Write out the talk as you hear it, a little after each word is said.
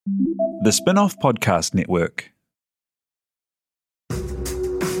The Spin-Off Podcast Network.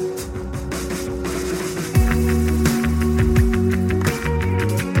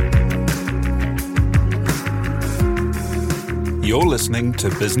 You're listening to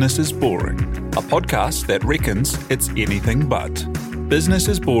Business is Boring, a podcast that reckons it's anything but. Business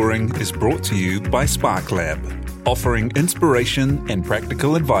is Boring is brought to you by SparkLab, offering inspiration and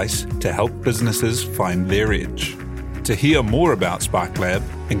practical advice to help businesses find their edge. To hear more about SparkLab,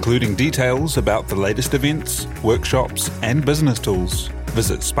 including details about the latest events, workshops, and business tools,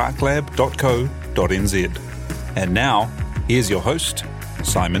 visit sparklab.co.nz. And now, here's your host,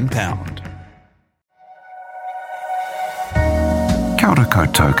 Simon Pound. Kia ora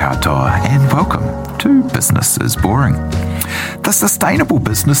koutou katoa and welcome to Business is Boring. The Sustainable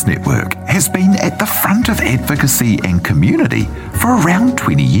Business Network has been at the front of advocacy and community for around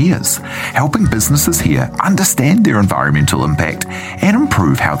 20 years, helping businesses here understand their environmental impact and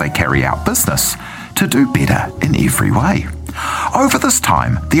improve how they carry out business to do better in every way. Over this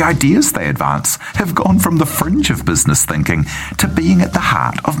time, the ideas they advance have gone from the fringe of business thinking to being at the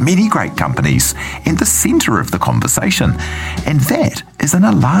heart of many great companies and the centre of the conversation. And that is in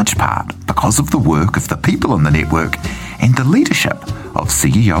a large part because of the work of the people in the network and the leadership of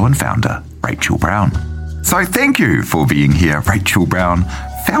CEO and founder Rachel Brown. So thank you for being here, Rachel Brown,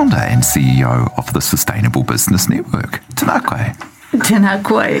 founder and CEO of the Sustainable Business Network. Tēnā koe. Tēnā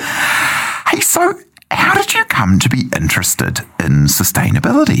koe. Hey, so how did you come to be interested in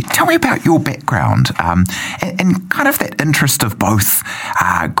sustainability? Tell me about your background and kind of that interest of both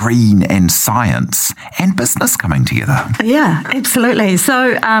green and science and business coming together. Yeah, absolutely.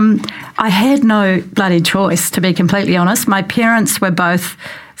 So I had no bloody choice, to be completely honest. My parents were both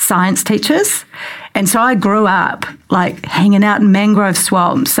science teachers. And so I grew up like hanging out in mangrove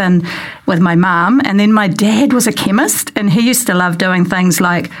swamps and with my mum. And then my dad was a chemist and he used to love doing things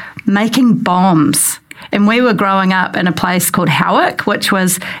like making bombs. And we were growing up in a place called Howick, which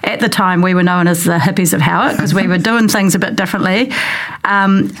was, at the time, we were known as the hippies of Howick because we were doing things a bit differently.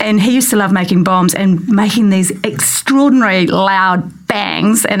 And he used to love making bombs and making these extraordinary loud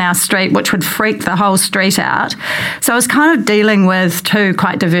bangs in our street, which would freak the whole street out. So I was kind of dealing with two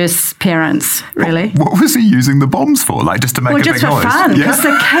quite diverse parents, really. What was he using the bombs for? Like just to make a big noise? Well, just for fun, because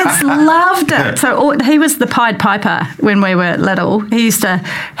the kids loved it. Yeah. So he was the Pied Piper when we were little. He used to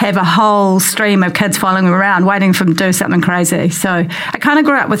have a whole stream of kids following him around, waiting for him to do something crazy. So I kind of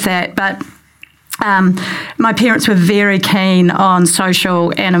grew up with that, but my parents were very keen on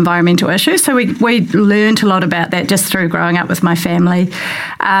social and environmental issues, so we learned a lot about that just through growing up with my family.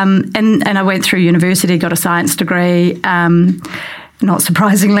 And I went through university, got a science degree, not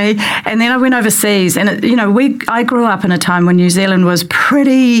surprisingly, and then I went overseas. And I grew up in a time when New Zealand was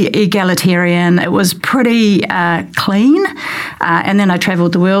pretty egalitarian. It was pretty clean, and then I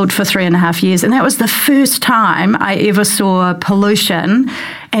travelled the world for 3.5 years, and that was the first time I ever saw pollution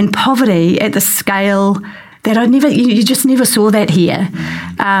and poverty at the scale that you just never saw that here.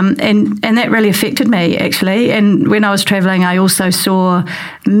 And that really affected me, actually. And when I was travelling, I also saw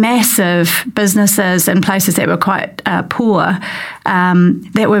massive businesses in places that were quite poor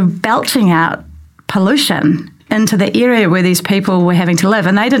that were belching out pollution into the area where these people were having to live,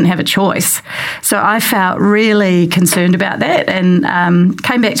 and they didn't have a choice. So I felt really concerned about that and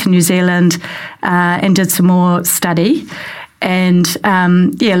came back to New Zealand and did some more study. And,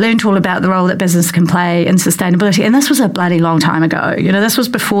 learned all about the role that business can play in sustainability. And this was a bloody long time ago. This was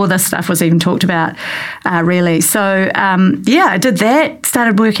before this stuff was even talked about, really. So, I did that,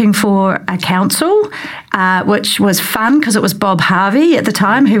 started working for a council, which was fun because it was Bob Harvey at the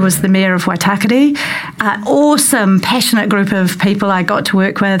time, who was the mayor of Waitakere. Awesome, passionate group of people I got to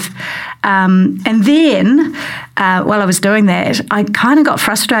work with. And then, while I was doing that, I kind of got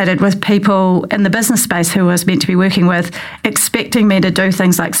frustrated with people in the business space who I was meant to be working with, expecting me to do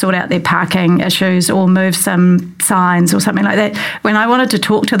things like sort out their parking issues or move some signs or something like that, when I wanted to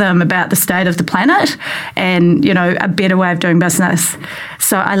talk to them about the state of the planet and, a better way of doing business.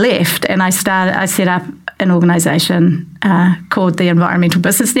 So I left and I set up an organisation called the Environmental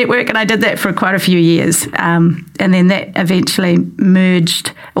Business Network, and I did that for quite a few years. And then that eventually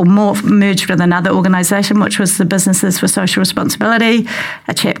merged with another organisation, which was the Businesses for Social Responsibility.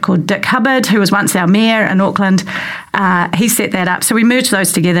 A chap called Dick Hubbard, who was once our mayor in Auckland, he set that up. So we merged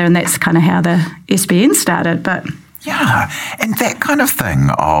those together, and that's kind of how the SBN started. But yeah, and that kind of thing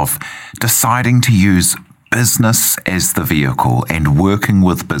of deciding to use business as the vehicle and working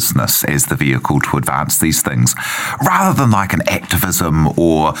with business as the vehicle to advance these things, rather than like an activism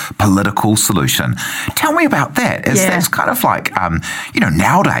or political solution. Tell me about that. That's kind of like,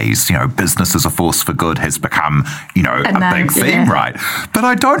 nowadays, business as a force for good has become, a big theme, right? But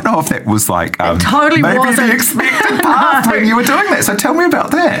I don't know if that was like totally maybe wasn't. the expected path when you were doing that. So tell me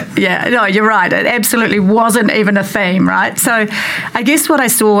about that. Yeah, no, you're right. It absolutely wasn't even a theme, right? So I guess what I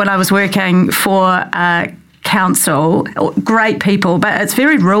saw when I was working for council, great people, but it's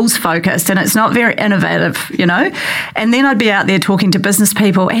very rules focused and it's not very innovative, And then I'd be out there talking to business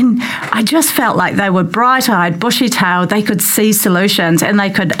people and I just felt like they were bright-eyed, bushy-tailed, they could see solutions and they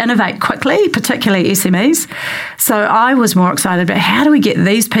could innovate quickly, particularly SMEs. So I was more excited about how do we get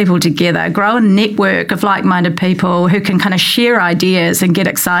these people together, grow a network of like-minded people who can kind of share ideas and get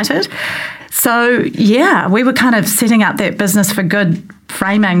excited. So, we were kind of setting up that business for good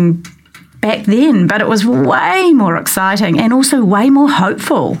framing back then, but it was way more exciting and also way more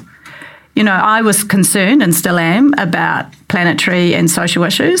hopeful. I was concerned and still am about planetary and social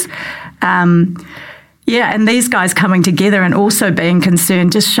issues. And these guys coming together and also being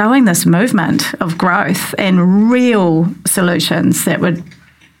concerned, just showing this movement of growth and real solutions that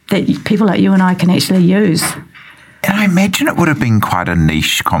people like you and I can actually use. And I imagine it would have been quite a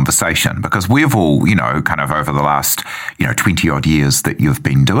niche conversation because we've all, kind of over the last, 20 odd years that you've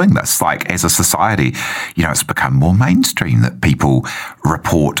been doing this, like as a society, it's become more mainstream that people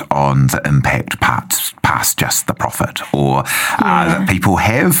report on the impact past just the profit or that people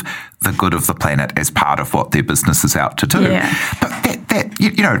have the good of the planet as part of what their business is out to do. Yeah. But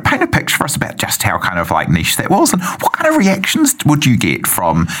that paint a picture for us about just how kind of like niche that was and what kind of reactions would you get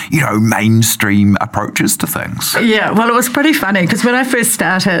from, mainstream approaches to things? Yeah, well, it was pretty funny because when I first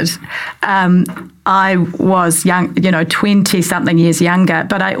started, I was young, 20-something years younger,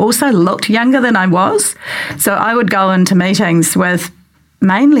 but I also looked younger than I was. So I would go into meetings with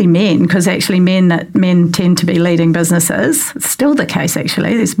mainly men, because actually men tend to be leading businesses. It's still the case,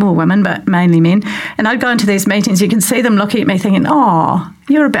 actually. There's more women, but mainly men. And I'd go into these meetings, you can see them looking at me thinking, oh,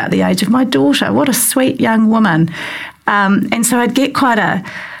 you're about the age of my daughter. What a sweet young woman. And so I'd get quite a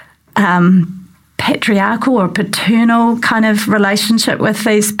patriarchal or paternal kind of relationship with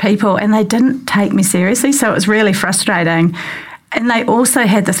these people, and they didn't take me seriously. So it was really frustrating. And they also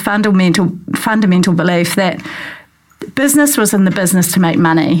had this fundamental belief that business was in the business to make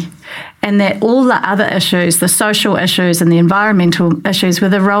money, and that all the other issues, the social issues and the environmental issues, were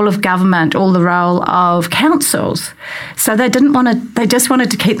the role of government or the role of councils. So they just wanted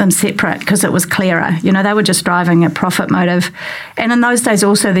to keep them separate because it was clearer. They were just driving a profit motive. And in those days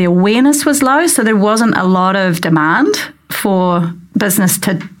also the awareness was low, so there wasn't a lot of demand for business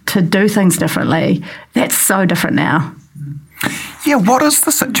to do things differently. That's so different now. Yeah, what is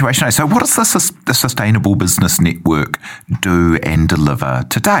the situation? So what does the Sustainable Business Network do and deliver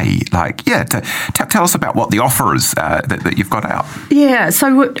today? Tell us about what the offer is that you've got out. Yeah,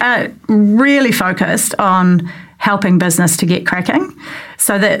 so we're really focused on helping business to get cracking.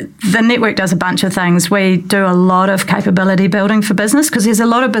 So that the network does a bunch of things. We do a lot of capability building for business because there's a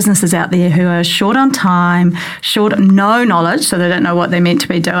lot of businesses out there who are short on time, short of no knowledge, so they don't know what they're meant to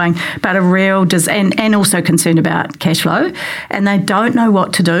be doing, but are real and also concerned about cash flow, and they don't know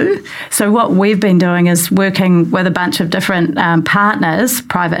what to do. So what we've been doing is working with a bunch of different partners,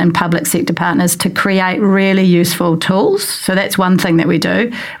 private and public sector partners, to create really useful tools. So that's one thing that we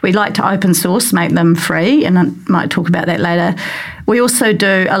do. We like to open source, make them free, and I might talk about that later. We also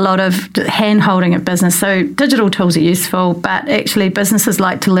do a lot of hand-holding at business. So digital tools are useful, but actually businesses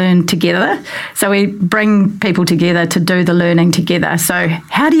like to learn together. So we bring people together to do the learning together. So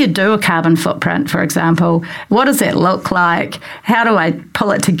how do you do a carbon footprint, for example? What does that look like? How do I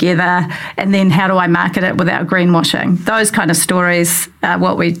pull it together? And then how do I market it without greenwashing? Those kind of stories are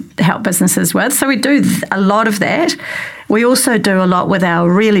what we help businesses with. So we do a lot of that. We also do a lot with our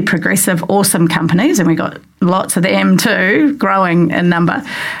really progressive, awesome companies, and we got lots of them too, growing in number.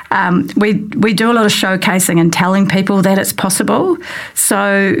 We do a lot of showcasing and telling people that it's possible.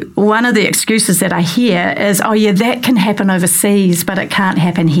 So one of the excuses that I hear is, oh yeah, that can happen overseas, but it can't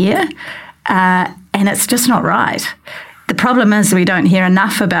happen here. And it's just not right. The problem is we don't hear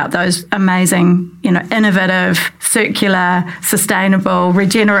enough about those amazing, innovative, circular, sustainable,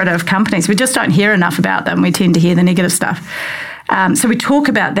 regenerative companies. We just don't hear enough about them. We tend to hear the negative stuff. So we talk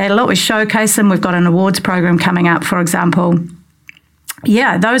about that a lot. We showcase them. We've got an awards program coming up, for example.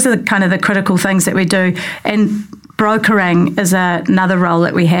 Yeah, those are kind of the critical things that we do. And brokering is another role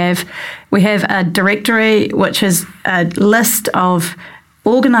that we have. We have a directory, which is a list of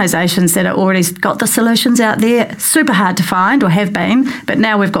organisations that are already got the solutions out there, super hard to find or have been, but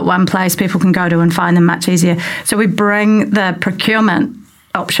now we've got one place people can go to and find them much easier. So we bring the procurement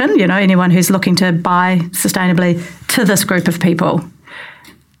option, anyone who's looking to buy sustainably, to this group of people,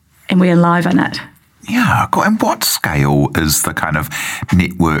 and we enliven it. Yeah, cool. And what scale is the kind of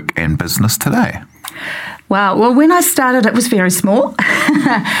network and business today? Wow. Well, when I started, it was very small.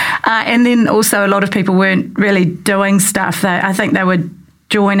 And then also a lot of people weren't really doing stuff. I think they were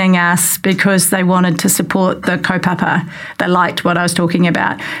joining us because they wanted to support the kaupapa. They liked what I was talking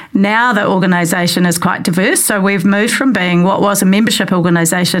about. Now the organisation is quite diverse. So we've moved from being what was a membership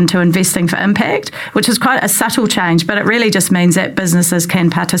organisation to investing for impact, which is quite a subtle change, but it really just means that businesses can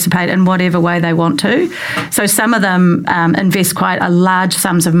participate in whatever way they want to. So some of them invest quite a large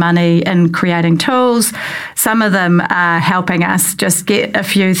sums of money in creating tools. Some of them are helping us just get a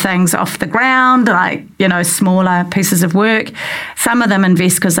few things off the ground, like, smaller pieces of work. Some of them invest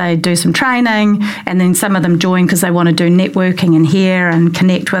because they do some training, and then some of them join because they want to do networking and hear and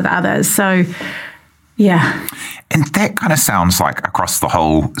connect with others. So, yeah. And that kind of sounds like across the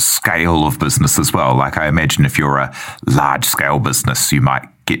whole scale of business as well. Like, I imagine if you're a large-scale business, you might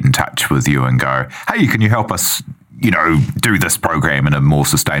get in touch with you and go, hey, can you help us, do this program in a more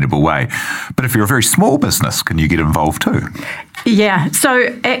sustainable way? But if you're a very small business, can you get involved too? Yeah. So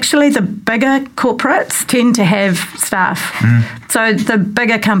actually the bigger corporates tend to have staff. So the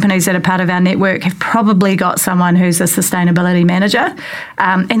bigger companies that are part of our network have probably got someone who's a sustainability manager.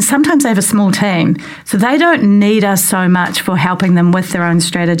 And sometimes they have a small team. So they don't need us so much for helping them with their own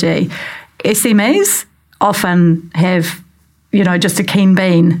strategy. SMEs often have just a keen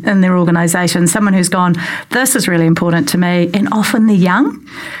bean in their organisation, someone who's gone, this is really important to me, and often they're young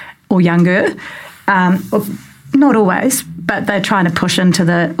or younger, not always, but they're trying to push into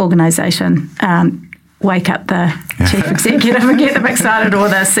the organisation, wake up the chief executive and get them excited, or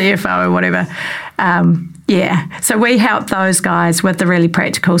the CFO or whatever. So we help those guys with the really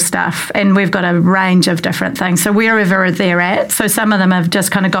practical stuff, and we've got a range of different things. So wherever they're at, so some of them have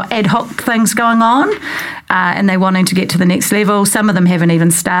just kind of got ad hoc things going on, and they're wanting to get to the next level. Some of them haven't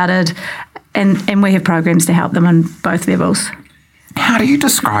even started, and we have programs to help them on both levels. How do you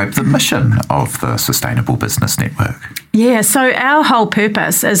describe the mission of the Sustainable Business Network? Yeah, so our whole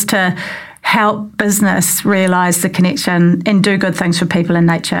purpose is to help business realise the connection and do good things for people and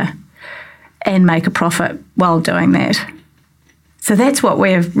nature, and make a profit while doing that. So that's what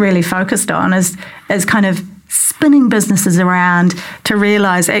we're really focused on, is kind of spinning businesses around to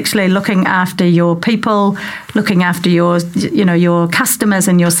realise actually looking after your people, looking after your customers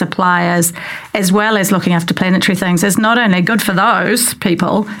and your suppliers, as well as looking after planetary things, is not only good for those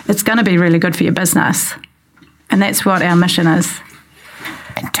people, it's going to be really good for your business. And that's what our mission is.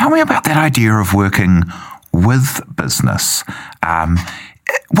 And tell me about that idea of working with business.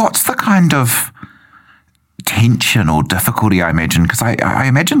 What's the kind of tension or difficulty, I imagine? Because I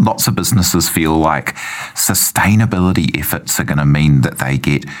imagine lots of businesses feel like sustainability efforts are going to mean that they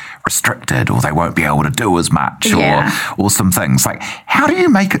get restricted, or they won't be able to do as much, or some things. Like, how do you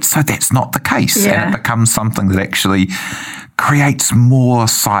make it so that's not the case, and it becomes something that actually creates more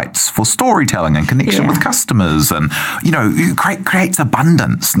sites for storytelling and connection with customers, and creates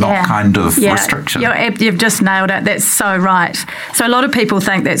abundance, not kind of restriction? You've just nailed it. That's so right. So a lot of people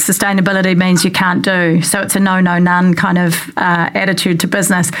think that sustainability means you can't do. So it's a no, none kind of attitude to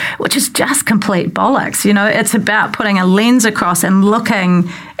business, which is just complete bollocks. It's about putting a lens across and looking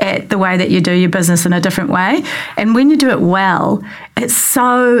at the way that you do your business in a different way. And when you do it well, it's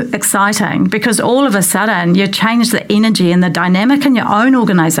so exciting, because all of a sudden you change the energy and the dynamic in your own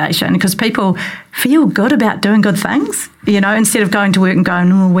organisation, because people feel good about doing good things, instead of going to work and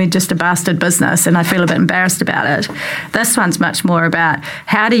going, oh, we're just a bastard business and I feel a bit embarrassed about it. This one's much more about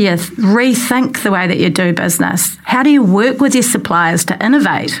how do you rethink the way that you do business? How do you work with your suppliers to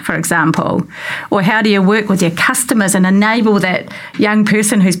innovate, for example? Or how do you work with your customers and enable that young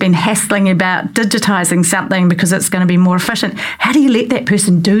person who's been hassling about digitising something because it's going to be more efficient? How do you let that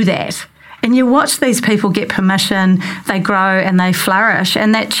person do that? And you watch these people get permission, they grow and they flourish,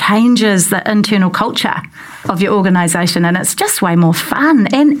 and that changes the internal culture of your organisation, and it's just way more fun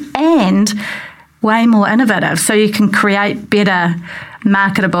and way more innovative. So you can create better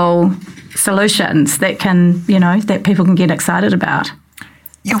marketable solutions that can, that people can get excited about.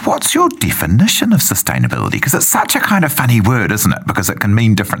 What's your definition of sustainability? Because it's such a kind of funny word, isn't it? Because it can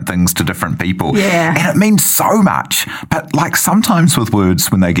mean different things to different people. Yeah. And it means so much. But like sometimes with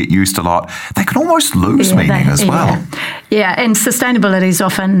words, when they get used a lot, they can almost lose meaning as well. Yeah, and sustainability is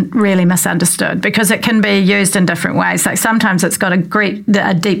often really misunderstood because it can be used in different ways. Like sometimes it's got a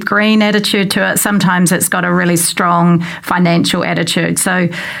deep green attitude to it. Sometimes it's got a really strong financial attitude. So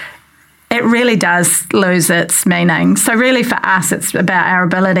it really does lose its meaning. So really for us, it's about our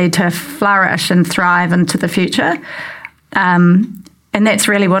ability to flourish and thrive into the future. And that's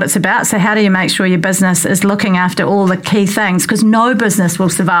really what it's about. So how do you make sure your business is looking after all the key things? Because no business will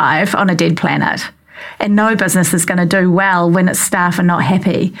survive on a dead planet. And no business is going to do well when its staff are not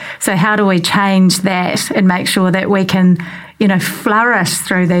happy. So how do we change that and make sure that we can, flourish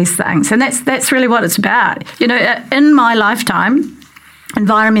through these things? And that's really what it's about. In my lifetime,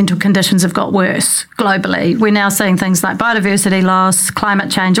 environmental conditions have got worse globally. We're now seeing things like biodiversity loss,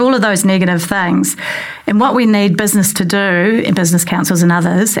 climate change, all of those negative things. And what we need business to do, and business councils and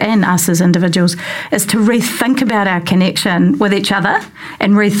others, and us as individuals, is to rethink about our connection with each other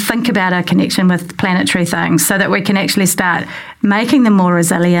and rethink about our connection with planetary things so that we can actually start making them more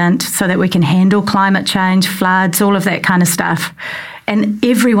resilient so that we can handle climate change, floods, all of that kind of stuff. And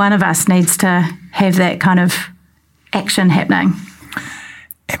every one of us needs to have that kind of action happening.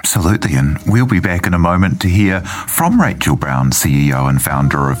 Absolutely, and we'll be back in a moment to hear from Rachel Brown, CEO and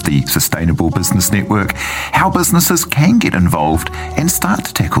founder of the Sustainable Business Network, how businesses can get involved and start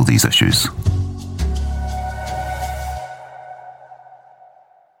to tackle these issues.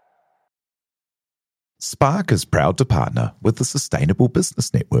 Spark is proud to partner with the Sustainable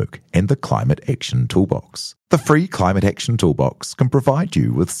Business Network and the Climate Action Toolbox. The free Climate Action Toolbox can provide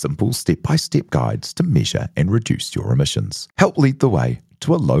you with simple step-by-step guides to measure and reduce your emissions. Help lead the way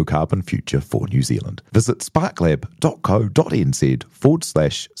to a low-carbon future for New Zealand. Visit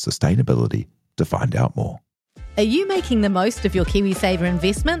sparklab.co.nz/sustainability to find out more. Are you making the most of your KiwiSaver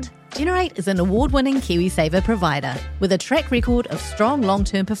investment? Generate is an award-winning KiwiSaver provider with a track record of strong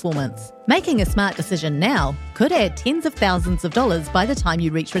long-term performance. Making a smart decision now could add tens of thousands of dollars by the time you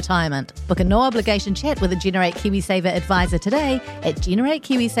reach retirement. Book a no-obligation chat with a Generate KiwiSaver advisor today at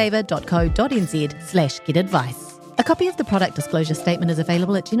generatekiwisaver.co.nz/get-advice. A copy of the product disclosure statement is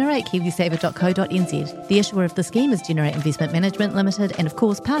available at generatekiwisaver.co.nz. The issuer of the scheme is Generate Investment Management Limited, and of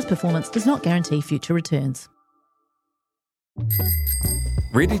course, past performance does not guarantee future returns.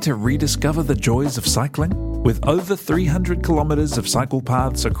 Ready to rediscover the joys of cycling? With over 300 kilometres of cycle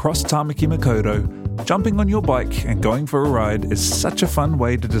paths across Tāmaki Makaurau, jumping on your bike and going for a ride is such a fun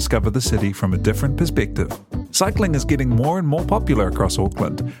way to discover the city from a different perspective. Cycling is getting more and more popular across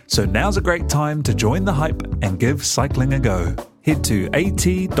Auckland, so now's a great time to join the hype and give cycling a go. Head to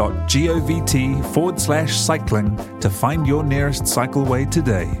at.govt/cycling to find your nearest cycleway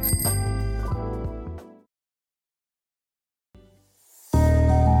today.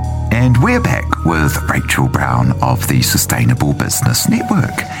 And we're back with Rachel Brown of the Sustainable Business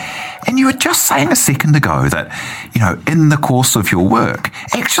Network. And you were just saying a second ago that, in the course of your work,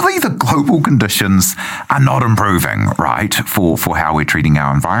 actually the global conditions are not improving, right, for how we're treating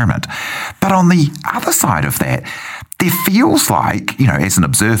our environment. But on the other side of that, there feels like, as an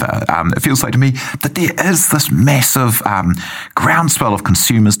observer, it feels like to me that there is this massive groundswell of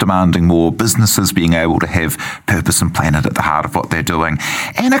consumers demanding more, businesses being able to have purpose and planet at the heart of what they're doing,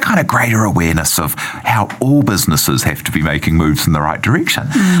 and a kind of greater awareness of how all businesses have to be making moves in the right direction.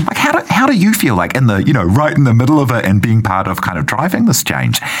 Like, how do you feel like right in the middle of it and being part of kind of driving this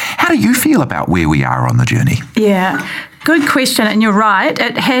change? How do you feel about where we are on the journey? Yeah. Good question, and you're right.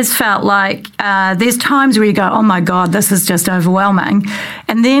 It has felt like there's times where you go, oh my God, this is just overwhelming.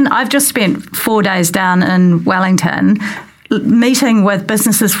 And then I've just spent 4 days down in Wellington meeting with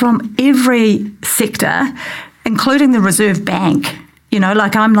businesses from every sector, including the Reserve Bank.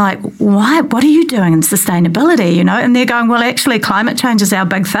 I'm like, why? What are you doing in sustainability? And they're going, well, actually, climate change is our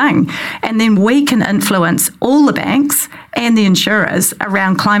big thing. And then we can influence all the banks and the insurers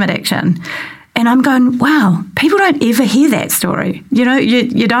around climate action. And I'm going, wow, people don't ever hear that story. You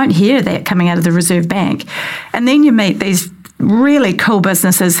don't hear that coming out of the Reserve Bank. And then you meet these really cool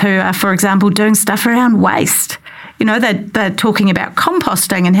businesses who are, for example, doing stuff around waste. They're talking about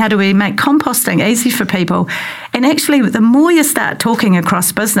composting and how do we make composting easy for people. And actually, the more you start talking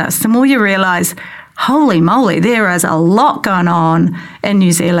across business, the more you realise, holy moly, there is a lot going on in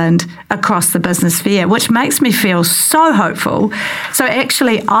New Zealand across the business sphere, which makes me feel so hopeful. So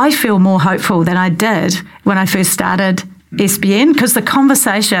actually, I feel more hopeful than I did when I first started SBN because the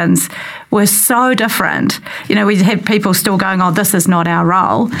conversations were so different. You know, we had people still going, oh, this is not our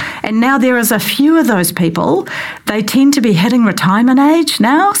role. And now there is a few of those people. They tend to be hitting retirement age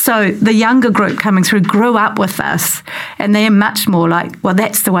now. So the younger group coming through grew up with this and they're much more like, well,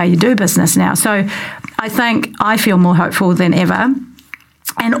 that's the way you do business now. So I feel more hopeful than ever.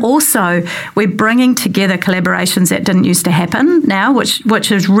 And also, we're bringing together collaborations that didn't used to happen now, which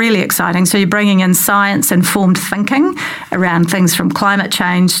is really exciting. So you're bringing in science-informed thinking around things from climate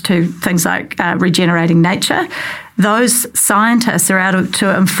change to things like regenerating nature. Those scientists are out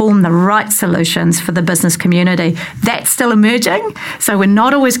to inform the right solutions for the business community. That's still emerging, so we're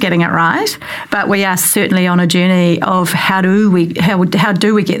not always getting it right, but we are certainly on a journey of how do we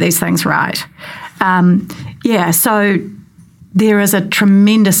get these things right. So there is a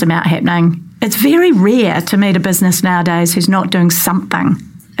tremendous amount happening. It's very rare to meet a business nowadays who's not doing something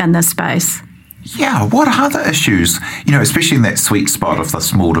in this space. Yeah, what are the issues, especially in that sweet spot of the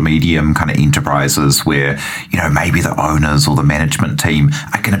small to medium kind of enterprises where, maybe the owners or the management team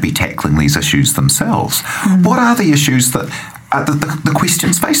are going to be tackling these issues themselves? What are the issues that the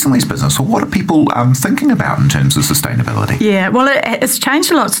questions facing these businesses, or what are people thinking about in terms of sustainability? Yeah, well, it's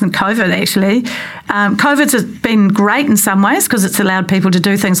changed a lot since COVID, actually. COVID's been great in some ways because it's allowed people to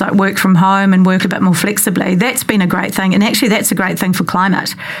do things like work from home and work a bit more flexibly. That's been a great thing. And actually, that's a great thing for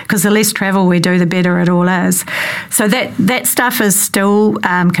climate because the less travel we do, the better it all is. So that stuff is still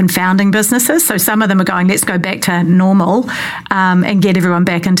confounding businesses. So some of them are going, let's go back to normal and get everyone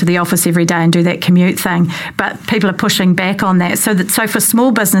back into the office every day and do that commute thing. But people are pushing back on that. So for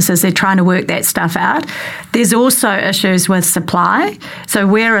small businesses, they're trying to work that stuff out. There's also issues with supply. So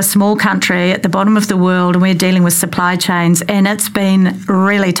we're a small country at the bottom of the world and we're dealing with supply chains, and it's been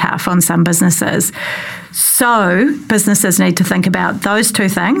really tough on some businesses. So businesses need to think about those two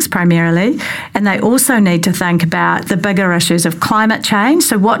things primarily, and they also need to think about the bigger issues of climate change.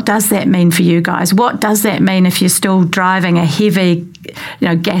 So what does that mean for you guys? What does that mean if you're still driving a heavy,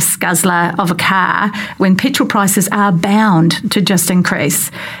 gas guzzler of a car when petrol prices are bound to just increase?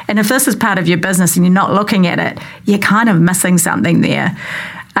 And if this is part of your business and you're not looking at it, you're kind of missing something there.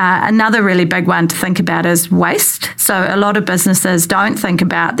 Another really big one to think about is waste. So a lot of businesses don't think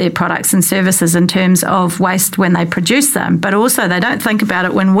about their products and services in terms of waste when they produce them, but also they don't think about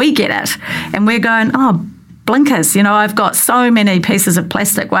it when we get it. And we're going, oh, blinkers, I've got so many pieces of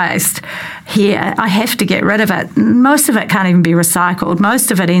plastic waste here. I have to get rid of it. Most of it can't even be recycled.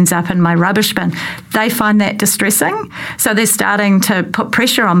 Most of it ends up in my rubbish bin. They find that distressing. So they're starting to put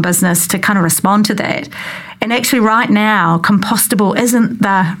pressure on business to kind of respond to that. And actually right now, compostable isn't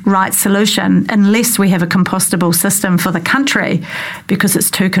the right solution unless we have a compostable system for the country because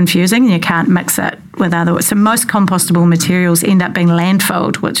it's too confusing and you can't mix it with other. So most compostable materials end up being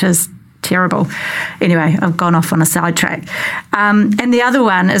landfilled, which is terrible. Anyway, I've gone off on a sidetrack. And the other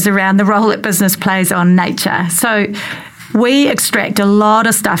one is around the role that business plays on nature. So we extract a lot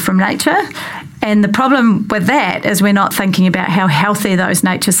of stuff from nature. And the problem with that is we're not thinking about how healthy those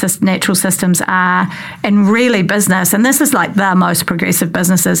natural systems are. And really business, and this is like the most progressive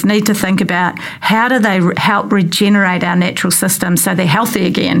businesses, need to think about how do they help regenerate our natural systems so they're healthy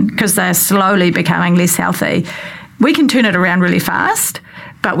again because they're slowly becoming less healthy. We can turn it around really fast,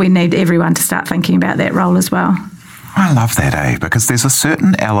 but we need everyone to start thinking about that role as well. I love that, because there's a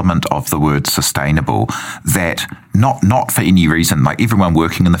certain element of the word sustainable that not for any reason, like everyone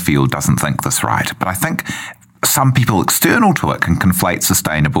working in the field doesn't think this right, but I think some people external to it can conflate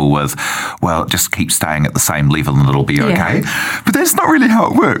sustainable with, well, just keep staying at the same level and it'll be okay. But that's not really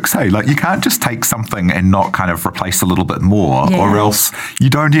how it works, hey? Like you can't just take something and not kind of replace a little bit more or else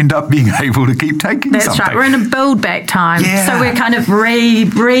you don't end up being able to keep taking something. That's right. We're in a build back time. Yeah. So we're kind of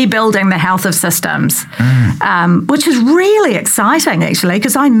rebuilding the health of systems, which is really exciting actually,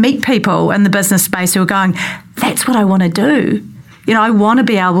 because I meet people in the business space who are going, that's what I want to do. I want to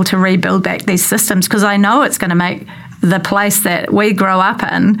be able to rebuild back these systems because I know it's going to make the place that we grow up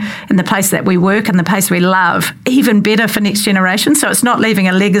in and the place that we work and the place we love even better for next generation. So it's not leaving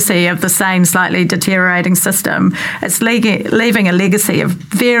a legacy of the same slightly deteriorating system. It's leaving a legacy of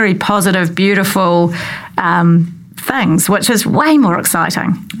very positive, beautiful things, which is way more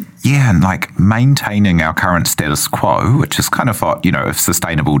exciting. Yeah, and like maintaining our current status quo, which is kind of what, if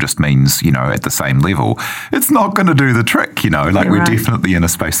sustainable just means, at the same level, it's not going to do the trick, like we're definitely in a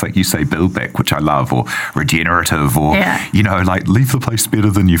space, like you say, build back, which I love, or regenerative, or, like leave the place better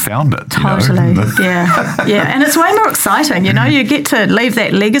than you found it. Totally, yeah. And it's way more exciting, you get to leave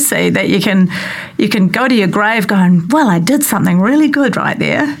that legacy that you can go to your grave going, well, I did something really good right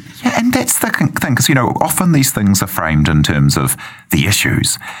there. Yeah, and that's the thing, because, often these things are framed in terms of the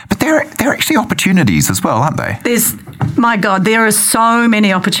issues, but they're actually opportunities as well, aren't they? There are so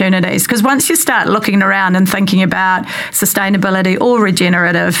many opportunities, because once you start looking around and thinking about sustainability or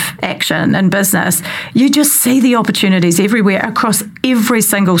regenerative action in business, you just see the opportunities everywhere across every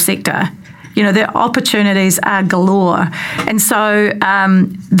single sector. The opportunities are galore. And so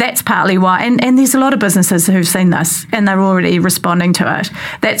that's partly why, and there's a lot of businesses who've seen this and they're already responding to it.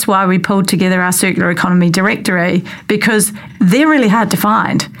 That's why we pulled together our Circular Economy Directory, because they're really hard to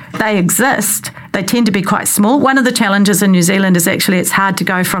find. They exist. They tend to be quite small. One of the challenges in New Zealand is actually it's hard to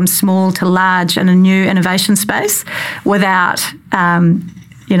go from small to large in a new innovation space without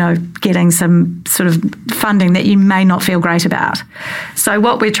getting some sort of funding that you may not feel great about. So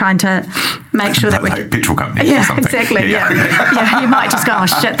what we're trying to make sure that like petrol companies or something. Exactly. Yeah, you might just go, oh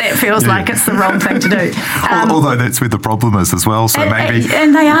shit, that feels like it's the wrong thing to do. Although that's where the problem is as well. So maybe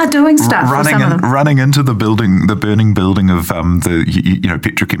and they are doing stuff. Running into the burning building of the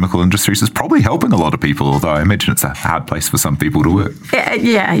petrochemical industries is probably helping a lot of people. Although I imagine it's a hard place for some people to work.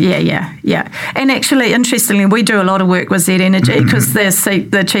 Yeah. And actually, interestingly, we do a lot of work with Z Energy because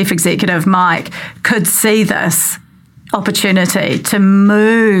the chief executive, Mike, could see this opportunity to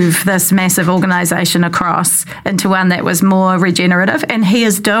move this massive organisation across into one that was more regenerative, and he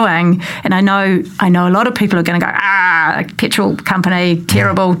is doing. And I know a lot of people are going to go, petrol company,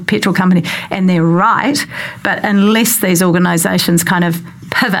 terrible petrol company, and they're right. But unless these organisations kind of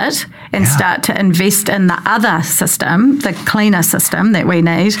pivot and start to invest in the other system, the cleaner system that we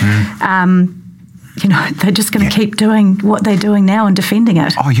need, they're just going to keep doing what they're doing now and defending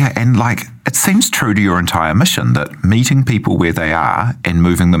it. Oh, yeah. And it seems true to your entire mission that meeting people where they are and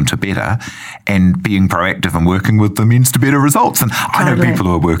moving them to better and being proactive and working with them means to better results. And I know people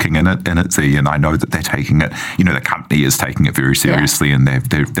who are working in it, Z, and I know that they're taking it, the company is taking it very seriously and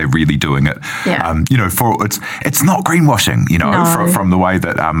they're really doing it. Yeah. It's not greenwashing, from the way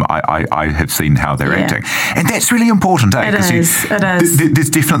that I have seen how they're acting. And that's really important, eh? It is. There's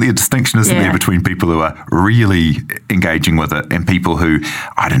definitely a distinction, isn't there, between people who are really engaging with it and people who,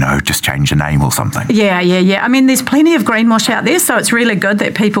 I don't know, just change a name or something. Yeah. I mean, there's plenty of greenwash out there, so it's really good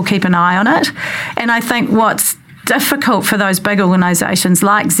that people keep an eye on it. And I think what's difficult for those big organisations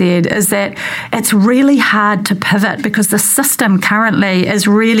like Z is that it's really hard to pivot because the system currently is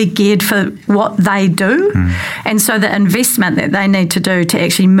really geared for what they do. And so the investment that they need to do to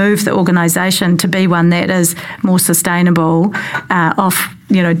actually move the organisation to be one that is more sustainable,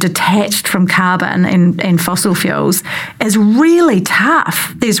 detached from carbon and fossil fuels is really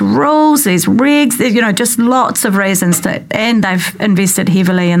tough. There's rules, there's regs, there's, just lots of reasons and they've invested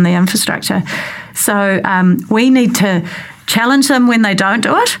heavily in the infrastructure. So we need to challenge them when they don't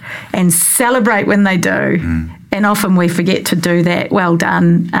do it and celebrate when they do. And often we forget to do that well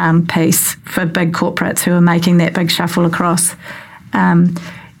done piece for big corporates who are making that big shuffle across.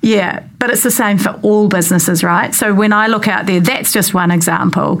 But it's the same for all businesses, right? So when I look out there, that's just one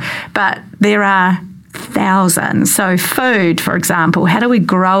example, but there are thousands. So food, for example, how do we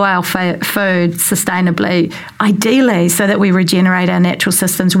grow our food sustainably, ideally so that we regenerate our natural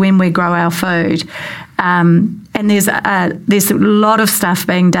systems when we grow our food? And there's a lot of stuff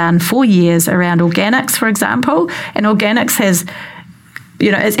being done for years around organics, for example, and organics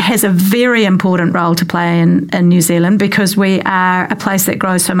it has a very important role to play in New Zealand because we are a place that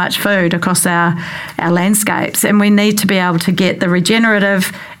grows so much food across our landscapes, and we need to be able to get the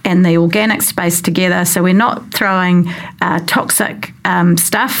regenerative and the organic space together so we're not throwing toxic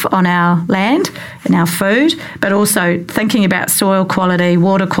stuff on our land and our food, but also thinking about soil quality,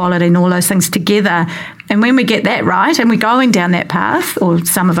 water quality and all those things together. And when we get that right, and we're going down that path, or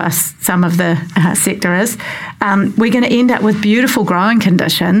some of the sector is, we're going to end up with beautiful growing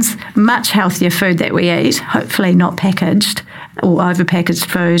conditions, much healthier food that we eat, hopefully not packaged or over-packaged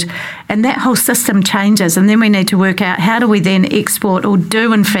food. And that whole system changes. And then we need to work out how do we then export, or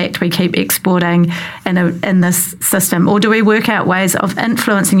do in fact we keep exporting in this system? Or do we work out ways of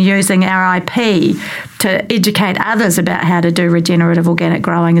influencing using our IP to educate others about how to do regenerative organic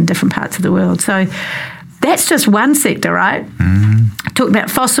growing in different parts of the world? So that's just one sector, right? Talked about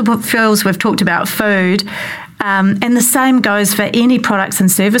fossil fuels, we've talked about food, and the same goes for any products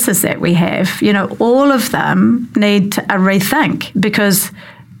and services that we have. All of them need a rethink because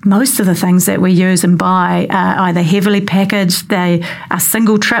most of the things that we use and buy are either heavily packaged, they are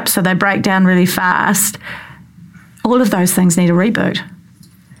single trip, so they break down really fast. All of those things need a reboot.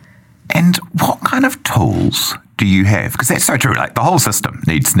 And what kind of tools do you have? Because that's so true. Like the whole system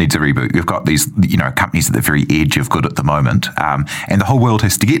needs a reboot. You've got these, companies at the very edge of good at the moment, and the whole world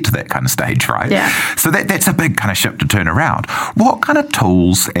has to get to that kind of stage, right? Yeah. So that's a big kind of ship to turn around. What kind of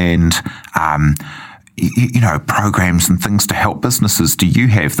tools and programs and things to help businesses do you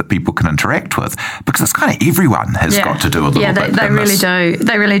have that people can interact with? Because it's kind of everyone has got to do a little bit. They really do.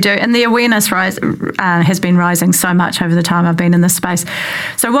 They really do. And the awareness has been rising so much over the time I've been in this space.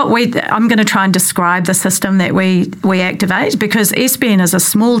 So I'm going to try and describe the system that we activate, because SBN is a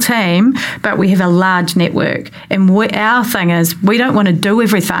small team, but we have a large network. And our thing is we don't want to do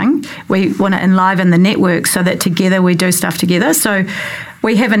everything. We want to enliven the network so that together we do stuff together. So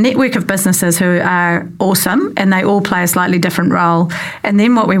we have a network of businesses who are awesome, and they all play a slightly different role. And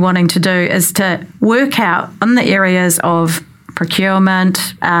then what we're wanting to do is to work out in the areas of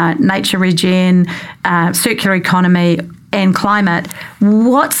procurement, nature regen, circular economy, and climate,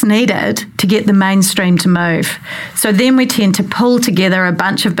 what's needed to get the mainstream to move. So then we tend to pull together a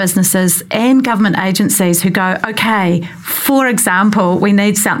bunch of businesses and government agencies who go, okay, for example, we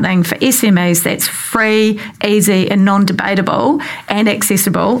need something for SMEs that's free, easy and non-debatable and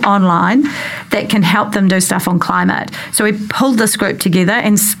accessible online that can help them do stuff on climate. So we pulled this group together,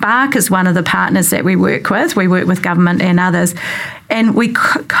 and Spark is one of the partners that we work with. We work with government and others. And we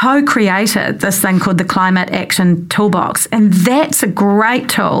co-created this thing called the Climate Action Toolbox. And that's a great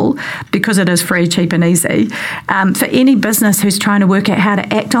tool because it is free, cheap and easy for any business who's trying to work out how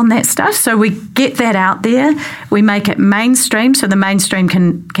to act on that stuff. So we get that out there. We make it mainstream so the mainstream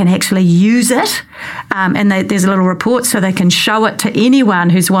can actually use it. And there's a little report so they can show it to anyone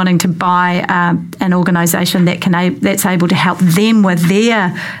who's wanting to buy an organisation that's able to help them with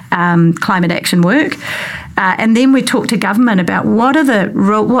their climate action work. And then we talk to government about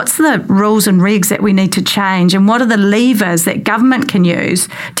what's the rules and regs that we need to change, and what are the levers that government can use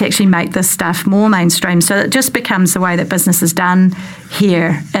to actually make this stuff more mainstream, so it just becomes the way that business is done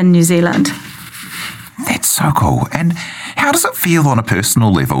here in New Zealand. That's so cool. And how does it feel on a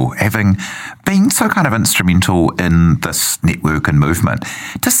personal level, having been so kind of instrumental in this network and movement,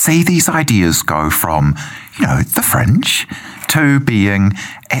 to see these ideas go from, the fringe to being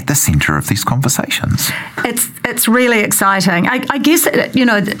at the centre of these conversations? It's really exciting. I guess,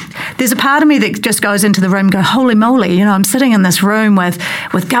 there's a part of me that just goes into the room and go, holy moly, I'm sitting in this room with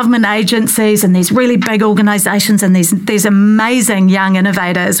government agencies and these really big organisations and these amazing young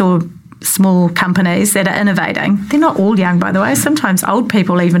innovators or small companies that are innovating. They're not all young, by the way. Sometimes old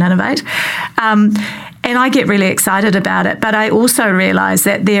people even innovate. And I get really excited about it. But I also realise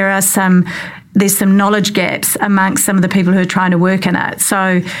that there's some knowledge gaps amongst some of the people who are trying to work in it.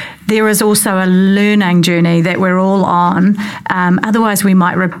 So there is also a learning journey that we're all on. Otherwise, we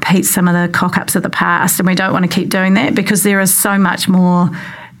might repeat some of the cock-ups of the past, and we don't want to keep doing that because there is so much more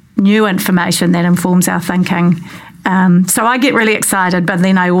new information that informs our thinking. So I get really excited, but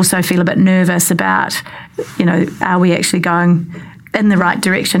then I also feel a bit nervous about, are we actually going in the right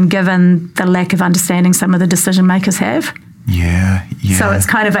direction given the lack of understanding some of the decision makers have? Yeah. So it's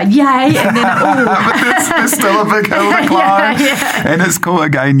kind of a yay, and then but there's still a big hill to climb. Yeah. And it's cool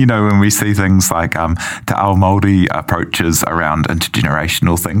again, when we see things like Te Ao Māori approaches around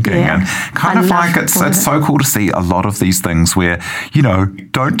intergenerational thinking, and kind of like it's so cool to see a lot of these things where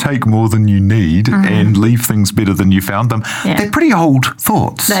don't take more than you need and leave things better than you found them. Yeah. They're pretty old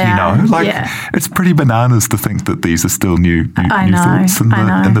thoughts, It's pretty bananas to think that these are still new thoughts in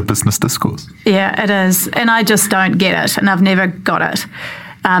the business discourse. Yeah, it is, and I just don't get it, and I've never got it.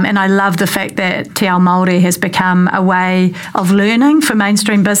 And I love the fact that Te Ao Māori has become a way of learning for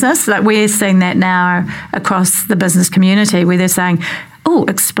mainstream business. Like we're seeing that now across the business community where they're saying,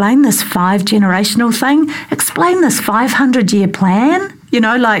 explain this 5-generational thing, explain this 500-year plan.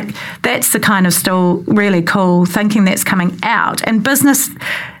 That's the kind of still really cool thinking that's coming out. And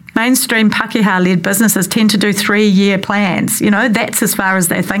mainstream Pākehā-led businesses tend to do 3-year plans. That's as far as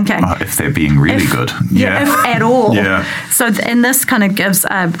they're thinking. If they're being really good. Yeah, if at all. Yeah. So, and this kind of gives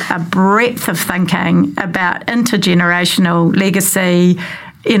a breadth of thinking about intergenerational legacy,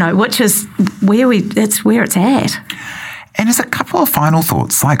 which is where it's at. And as a couple of final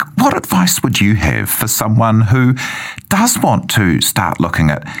thoughts, what advice would you have for someone who does want to start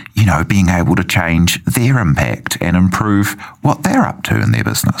looking at, being able to change their impact and improve what they're up to in their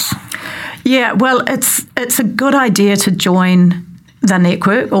business? Yeah, well, it's a good idea to join the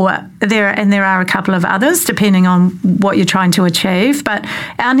network, there are a couple of others depending on what you're trying to achieve, but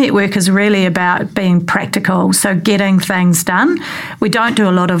our network is really about being practical, so getting things done. We don't do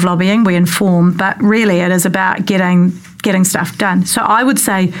a lot of lobbying, we inform, but really it is about getting stuff done. So I would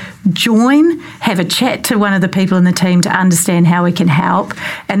say join, have a chat to one of the people in the team to understand how we can help,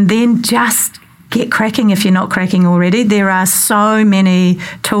 and then just get cracking if you're not cracking already. There are so many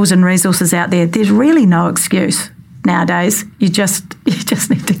tools and resources out there. There's really no excuse nowadays. You just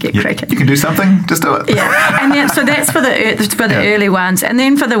need to get cracking. You can do something, just do it. Yeah, and then, so that's for the early ones, and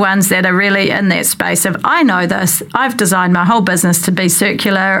then for the ones that are really in that space of, I know this, I've designed my whole business to be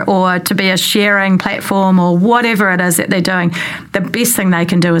circular or to be a sharing platform or whatever it is that they're doing. The best thing they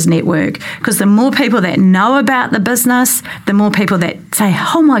can do is network, because the more people that know about the business, the more people that say,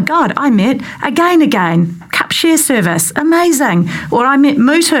 oh my God, I met again. Cup share service, amazing. Or I met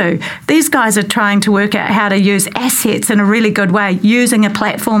Mutu. These guys are trying to work out how to use assets in a really good way using a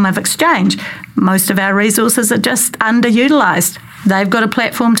platform of exchange. Most of our resources are just underutilised. They've got a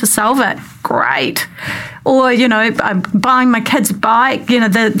platform to solve it. Great. Or, I'm buying my kid's bike,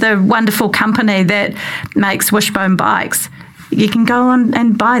 the wonderful company that makes Wishbone bikes. You can go on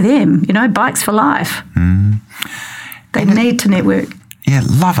and buy them, Bikes for Life. They need to network. Yeah,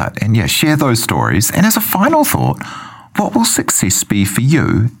 love it. And share those stories. And as a final thought, what will success be for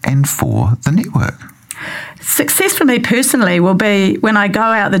you and for the network? Success for me personally will be when I go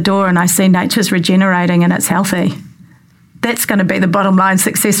out the door and I see nature's regenerating and it's healthy. That's going to be the bottom line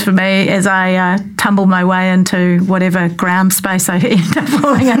success for me as I tumble my way into whatever ground space I end up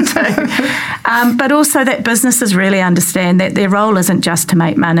falling into. But also that businesses really understand that their role isn't just to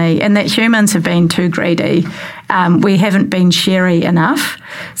make money, and that humans have been too greedy. We haven't been sharey enough.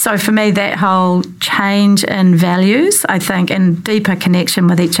 So for me, that whole change in values, I think, and deeper connection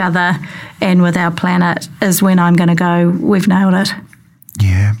with each other and with our planet is when I'm going to go, we've nailed it.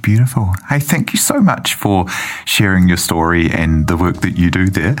 Yeah, beautiful. Hey, thank you so much for sharing your story and the work that you do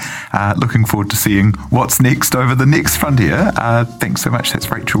there. Looking forward to seeing what's next over the next frontier. Thanks so much. That's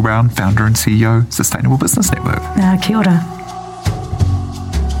Rachel Brown, founder and CEO, Sustainable Business Network. Kia ora.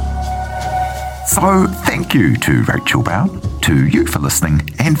 So thank you to Rachel Brown, to you for listening,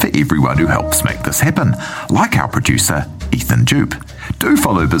 and for everyone who helps make this happen, like our producer, Ethan Jupe. Do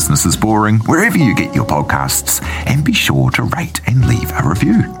follow Business is Boring wherever you get your podcasts, and be sure to rate and leave a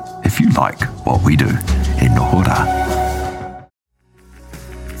review if you like what we do. E nohora.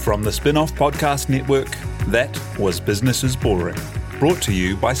 From the Spin-Off Podcast Network, that was Business is Boring, brought to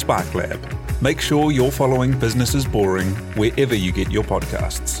you by SparkLab. Make sure you're following Business is Boring wherever you get your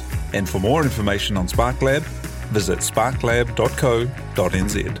podcasts. And for more information on SparkLab, visit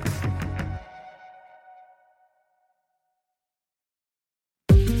sparklab.co.nz.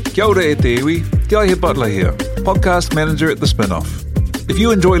 Kia ora e te iwi, Te Aihe Butler here, podcast manager at The Spin-Off. If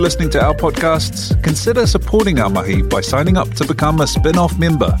you enjoy listening to our podcasts, consider supporting our mahi by signing up to become a Spin-Off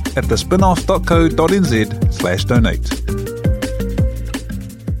member at thespinoff.co.nz/donate.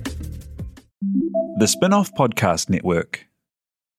 The Spin-Off Podcast Network.